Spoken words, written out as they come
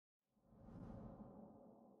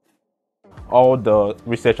All the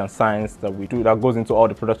research and science that we do that goes into all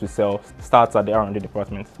the products we sell starts at the R&D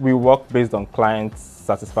department. We work based on client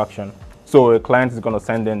satisfaction. So a client is going to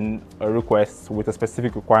send in a request with a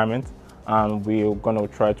specific requirement, and we're going to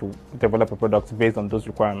try to develop a product based on those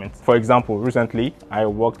requirements. For example, recently I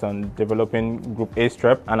worked on developing group A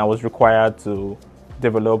strep, and I was required to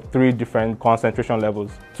develop 3 different concentration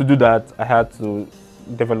levels. To do that, I had to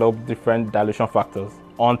develop different dilution factors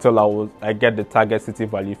until I get the target CT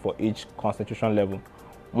value for each concentration level.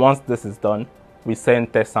 Once this is done, we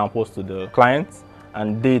send test samples to the clients,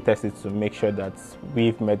 and they test it to make sure that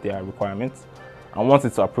we've met their requirements. And once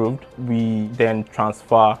it's approved, we then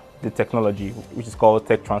transfer the technology, which is called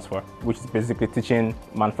tech transfer, which is basically teaching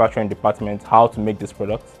manufacturing department how to make this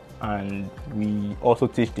product. And we also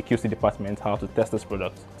teach the QC department how to test this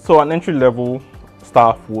product. So an entry-level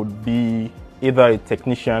staff would be either a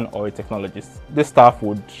technician or a technologist. This staff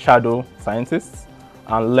would shadow scientists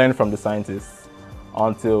and learn from the scientists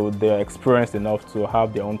until they're experienced enough to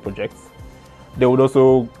have their own projects. They would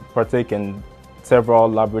also partake in several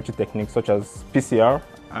laboratory techniques such as PCR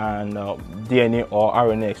and DNA or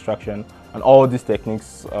RNA extraction, and all these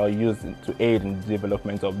techniques are used to aid in the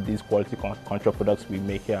development of these quality control products we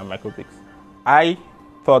make here at Microbix. I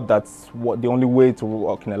thought that's the only way to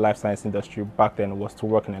work in the life science industry back then was to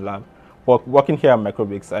work in a lab. But working here at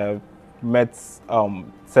Microbix, I've met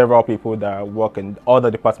several people that work in other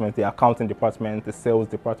departments, the accounting department, the sales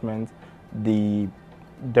department, the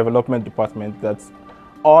development department, that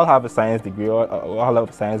all have a science degree or all have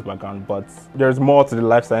a science background, but there's more to the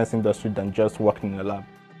life science industry than just working in a lab.